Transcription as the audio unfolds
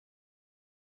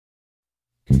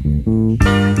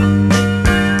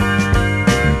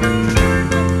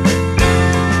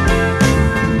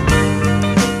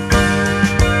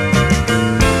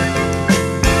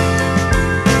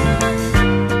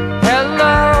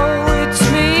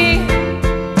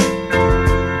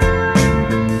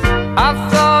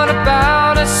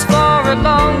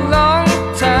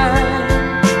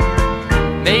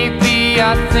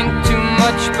I think too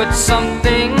much, but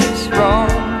something's wrong.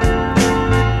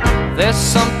 There's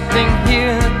something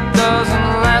here that doesn't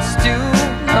last too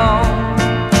long.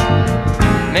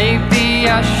 Maybe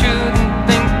I shouldn't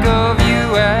think of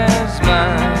you as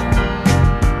mine.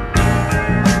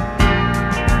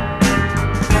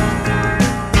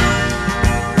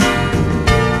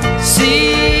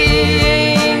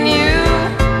 Seeing you,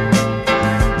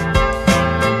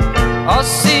 or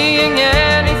seeing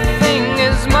anything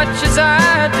as much as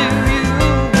I do you,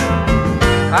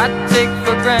 I take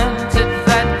for granted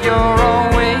that you're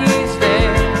always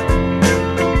there.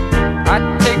 I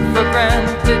take for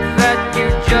granted that you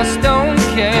just don't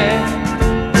care.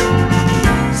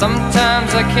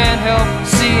 Sometimes I can't help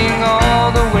seeing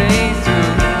all the way through.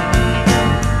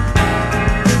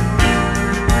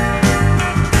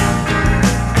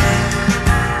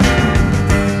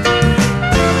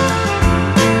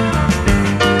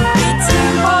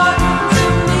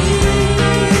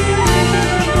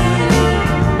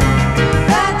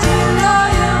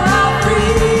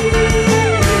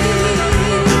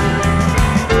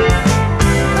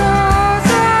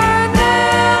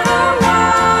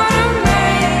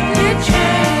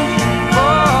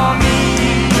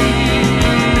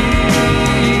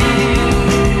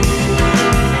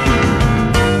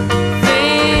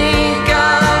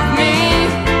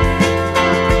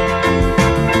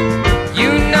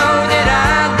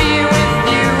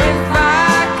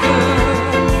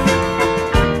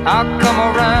 I'll come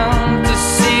around to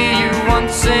see you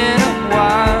once in a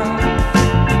while,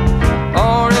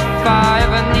 or if I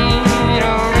ever need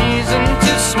a reason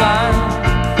to smile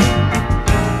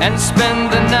and spend